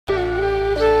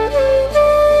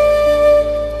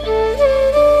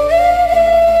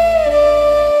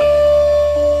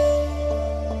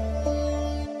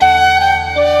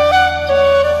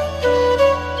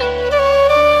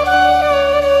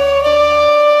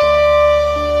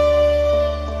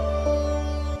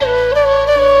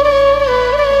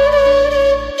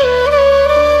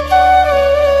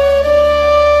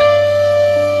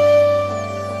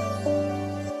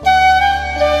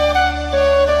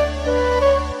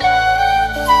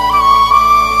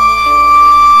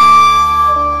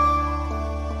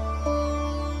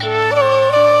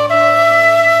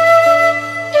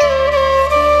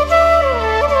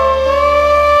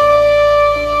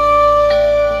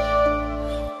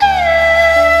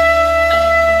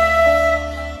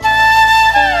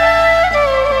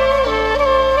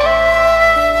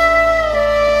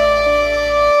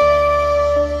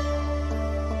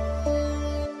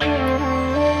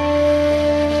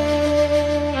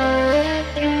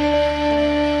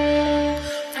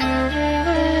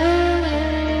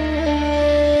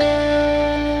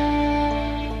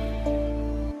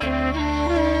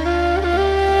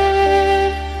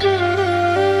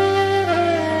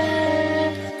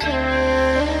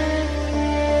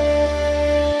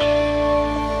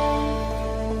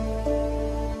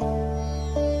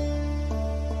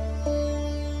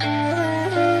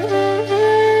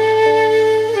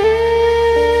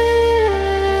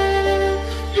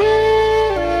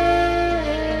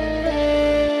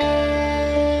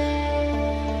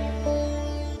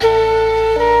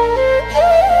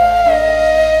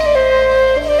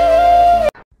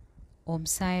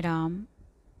Sai Ram,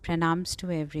 pranams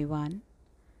to everyone.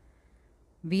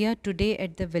 We are today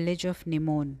at the village of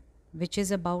Nimon, which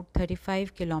is about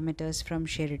 35 kilometers from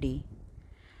Shirdi.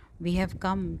 We have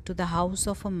come to the house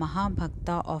of a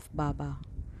Bhakta of Baba.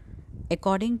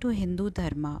 According to Hindu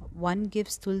Dharma, one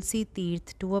gives Tulsi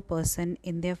Tirth to a person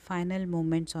in their final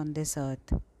moments on this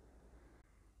earth.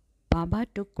 Baba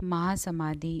took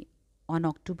Mahasamadhi on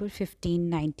October 15,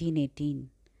 1918.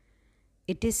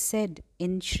 It is said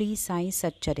in Sri Sai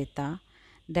Satcharita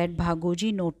that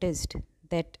Bhagoji noticed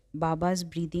that Baba's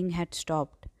breathing had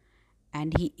stopped,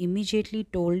 and he immediately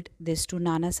told this to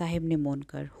Nana Saheb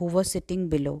Nimonkar, who was sitting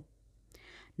below.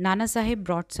 Nana Saheb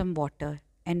brought some water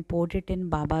and poured it in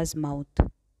Baba's mouth.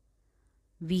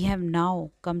 We have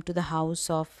now come to the house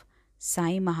of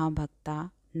Sai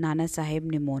Mahabhakta Nana Saheb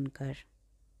Nimonkar.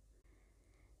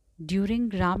 During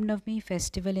Ram Navami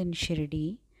festival in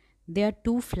Shirdi, there are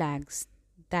two flags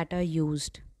that are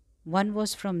used. One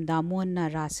was from Damu Anna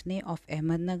Rasne of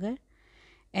Ahmednagar,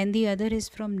 and the other is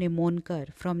from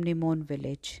Nimonkar from Nimon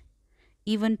village.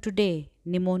 Even today,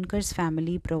 Nimonkar's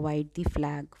family provide the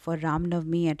flag for Ram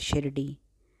Navami at Shirdi.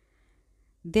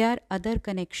 There are other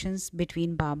connections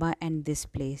between Baba and this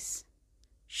place.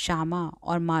 Shama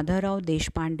or Madharao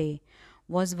Deshpande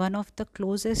was one of the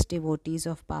closest devotees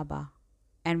of Baba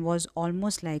and was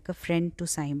almost like a friend to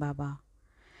Sai Baba.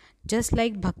 Just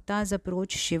like bhaktas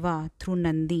approach Shiva through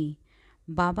Nandi,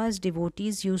 Baba's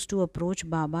devotees used to approach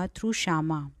Baba through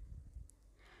Shama.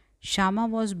 Shama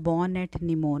was born at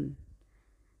Nimon.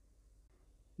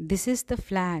 This is the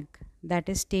flag that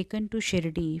is taken to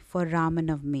Shirdi for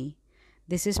Ramanavami.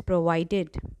 This is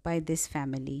provided by this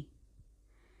family.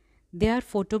 There are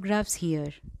photographs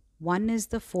here. One is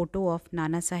the photo of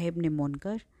Nana Saheb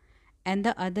Nimonkar and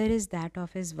the other is that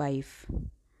of his wife.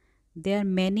 There are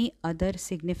many other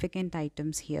significant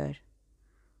items here.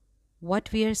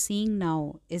 What we are seeing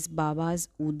now is Baba's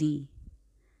uthi.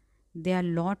 There are a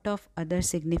lot of other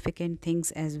significant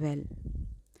things as well.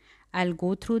 I'll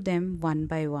go through them one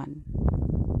by one.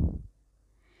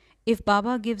 If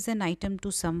Baba gives an item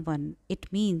to someone,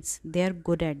 it means they are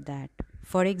good at that.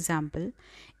 For example,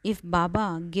 if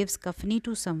Baba gives kafni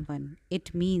to someone,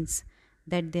 it means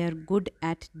that they are good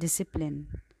at discipline.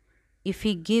 If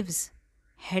he gives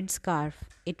headscarf,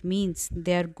 it means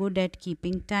they are good at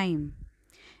keeping time.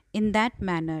 In that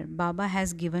manner, Baba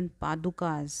has given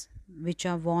padukas, which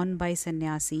are worn by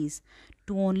sannyasis,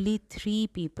 to only 3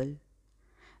 people.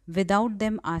 Without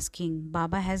them asking,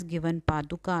 Baba has given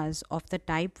padukas of the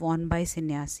type worn by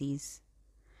sannyasis.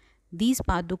 These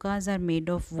padukas are made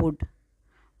of wood.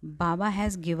 Baba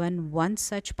has given one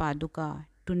such paduka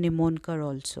to Nimonkar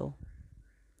also.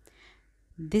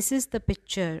 This is the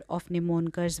picture of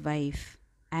Nimonkar's wife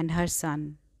and her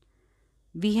son.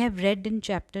 We have read in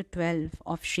chapter 12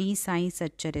 of Sri Sai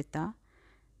Satcharita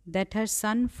that her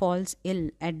son falls ill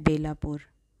at Belapur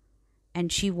and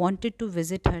she wanted to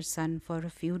visit her son for a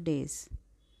few days.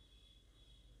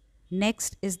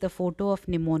 Next is the photo of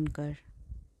Nimonkar.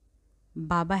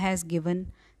 Baba has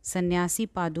given sannyasi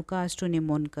padukas to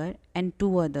Nimonkar and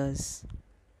 2 others.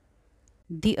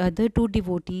 The other 2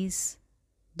 devotees,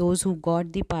 those who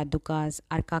got the padukas,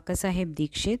 are Kaka Saheb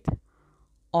Dikshit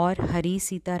or Hari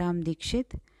Sitaram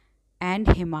Dikshit and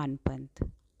Himan Pant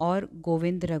or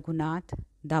Govind Raghunath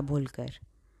Dabholkar.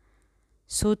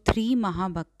 So 3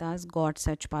 Mahabhaktas got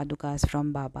such padukas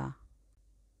from Baba.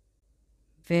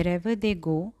 Wherever they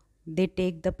go, they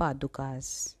take the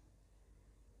padukas.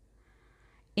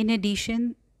 In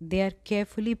addition, they are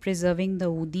carefully preserving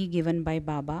the uthi given by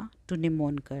Baba to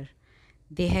Nimonkar.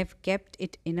 They have kept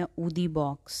it in a uthi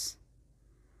box.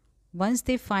 Once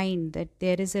they find that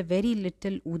there is a very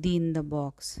little uthi in the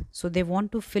box, so they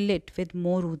want to fill it with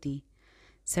more uthi.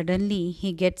 Suddenly,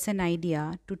 he gets an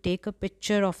idea to take a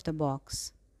picture of the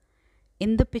box.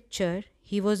 In the picture,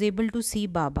 he was able to see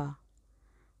Baba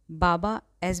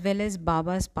as well as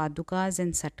Baba's padukas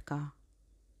and satka.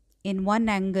 In one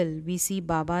angle, we see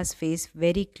Baba's face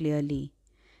very clearly.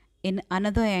 In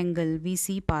another angle, we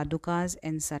see padukas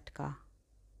and satka.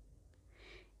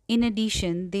 In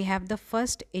addition, they have the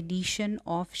first edition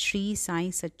of Sri Sai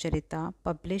Satcharita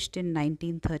published in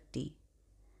 1930.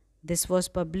 This was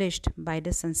published by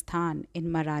the Sansthan in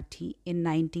Marathi in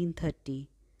 1930.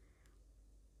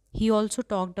 He also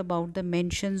talked about the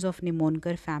mentions of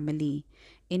Nimonkar family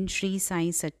in Sri Sai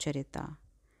Satcharita.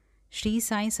 Sri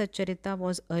Sai Satcharita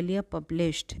was earlier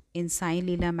published in Sai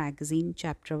Leela magazine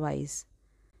chapter-wise.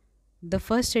 The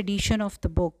first edition of the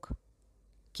book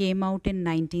came out in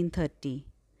 1930.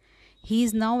 He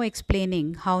is now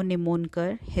explaining how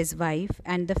Nimonkar, his wife,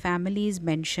 and the family is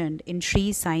mentioned in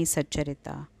Sri Sai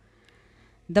Satcharita.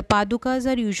 The padukas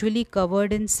are usually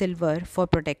covered in silver for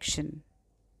protection.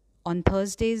 On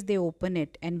Thursdays they open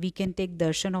it and we can take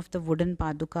darshan of the wooden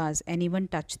padukas and even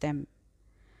touch them.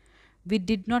 We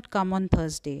did not come on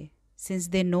Thursday. Since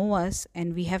they know us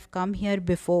and we have come here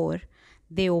before,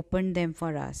 they opened them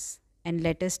for us and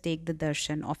let us take the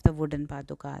darshan of the wooden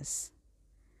padukas.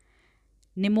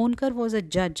 Nimonkar was a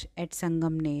judge at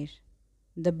Sangamner.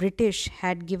 The British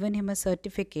had given him a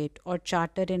certificate or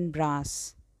charter in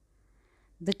brass.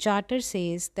 The charter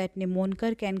says that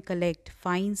Nimonkar can collect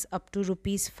fines up to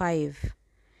rupees 5.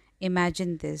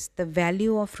 Imagine this, the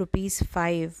value of rupees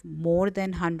 5 more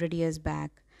than 100 years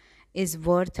back is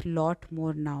worth lot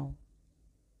more now.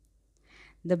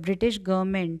 The British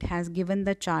government has given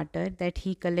the charter that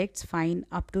he collects fine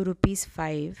up to rupees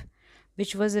 5,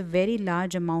 which was a very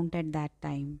large amount at that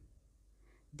time.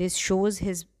 This shows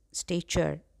his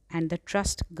stature and the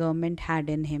trust government had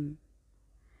in him.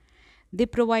 They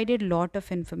provided lot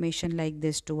of information like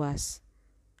this to us.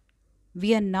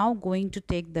 We are now going to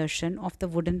take darshan of the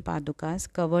wooden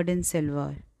padukas covered in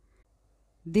silver.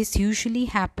 This usually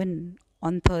happens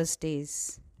on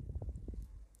Thursdays.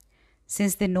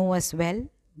 Since they know us well,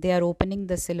 they are opening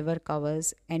the silver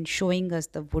covers and showing us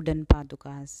the wooden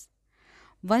padukas.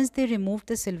 Once they removed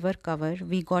the silver cover,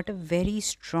 we got a very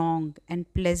strong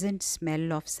and pleasant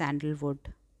smell of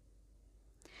sandalwood.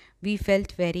 We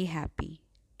felt very happy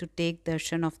to take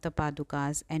darshan of the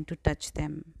padukas and to touch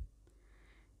them.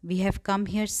 We have come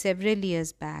here several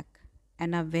years back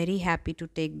and are very happy to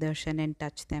take darshan and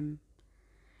touch them.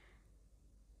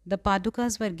 The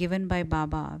padukas were given by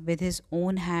Baba with his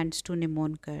own hands to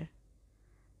Nimonkar.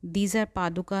 These are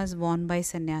padukas worn by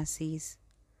sannyasis.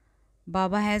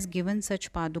 Baba has given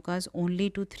such padukas only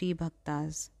to 3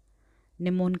 bhaktas.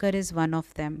 Nimonkar is one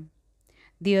of them.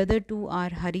 The other 2 are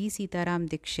Hari Sitaram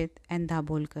Dikshit and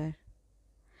Dabholkar.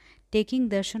 Taking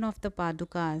darshan of the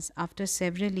padukas after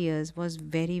several years was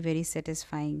very, very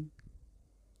satisfying.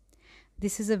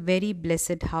 This is a very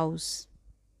blessed house.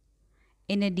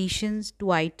 In addition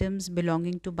to items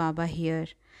belonging to Baba here,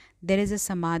 there is a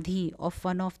samadhi of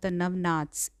one of the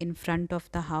Navnats in front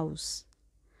of the house.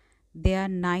 There are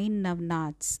 9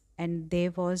 Navnats and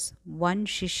there was one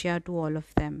Shishya to all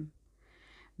of them.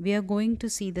 We are going to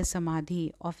see the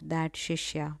samadhi of that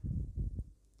Shishya.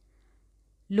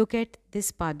 Look at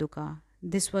this paduka.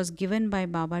 This was given by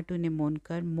Baba to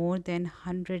Nimonkar more than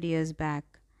 100 years back.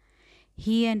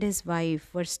 He and his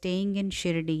wife were staying in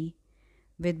Shirdi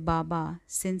with Baba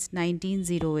since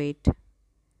 1908,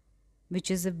 which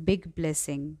is a big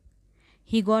blessing.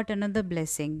 He got another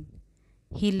blessing.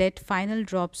 He let final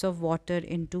drops of water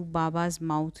into Baba's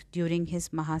mouth during his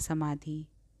Mahasamadhi.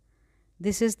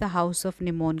 This is the house of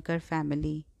Nimonkar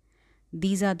family.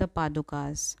 These are the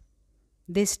padukas.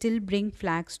 They still bring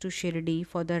flags to Shirdi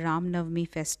for the Ram Navami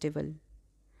festival.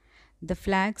 The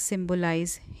flags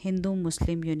symbolize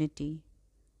Hindu-Muslim unity.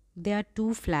 There are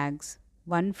 2 flags,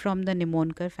 one from the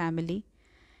Nimonkar family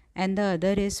and the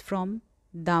other is from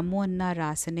Damu Anna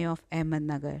Rasane of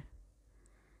Ahmednagar.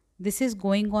 This is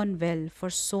going on well for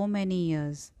so many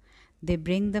years. They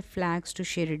bring the flags to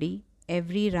Shirdi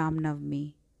every Ram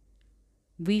Navami.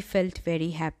 We felt very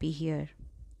happy here.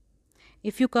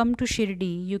 If you come to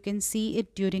Shirdi, you can see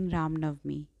it during Ram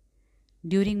Navami.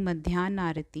 During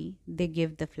Madhyana Arati, they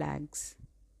give the flags.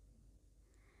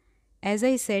 As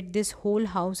I said, this whole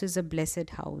house is a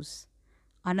blessed house.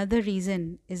 Another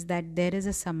reason is that there is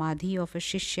a samadhi of a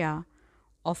Shishya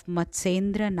of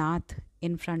Matsendra Nath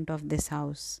in front of this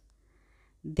house.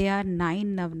 There are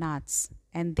 9 Navnats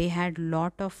and they had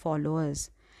lot of followers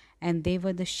and they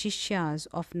were the Shishyas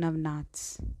of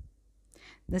Navnats.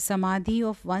 The samadhi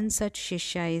of one such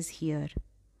Shishya is here.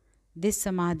 This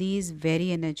samadhi is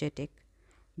very energetic.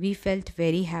 We felt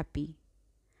very happy.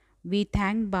 We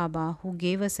thanked Baba who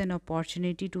gave us an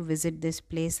opportunity to visit this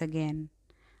place again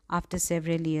after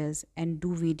several years and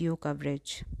do video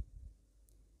coverage.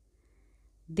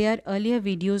 There are earlier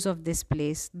videos of this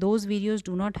place. Those videos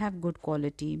do not have good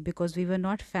quality because we were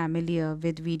not familiar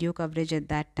with video coverage at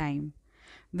that time.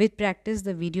 With practice,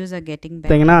 the videos are getting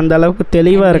better. அந்த அளவுக்கு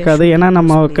தெளிவா இருக்காது. ஏன்னா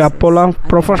நமக்கு அப்போலாம்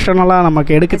ப்ரொஃபஷனலா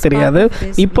நமக்கு எடுக்க தெரியாது.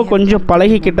 இப்போ கொஞ்சம்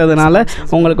பழகிக்கிட்டதுனால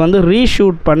உங்களுக்கு வந்து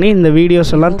ரீஷூட் பண்ணி இந்த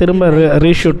வீடியோஸ் எல்லாம் திரும்ப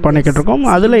ரீஷூட் பண்ணிக்கிட்டு இருக்கோம்.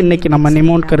 அதில் இன்னைக்கு நம்ம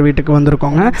நிமோன்கர் வீட்டுக்கு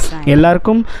வந்திருக்கோங்க.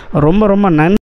 எல்லாருக்கும் ரொம்ப ரொம்ப நன்றி.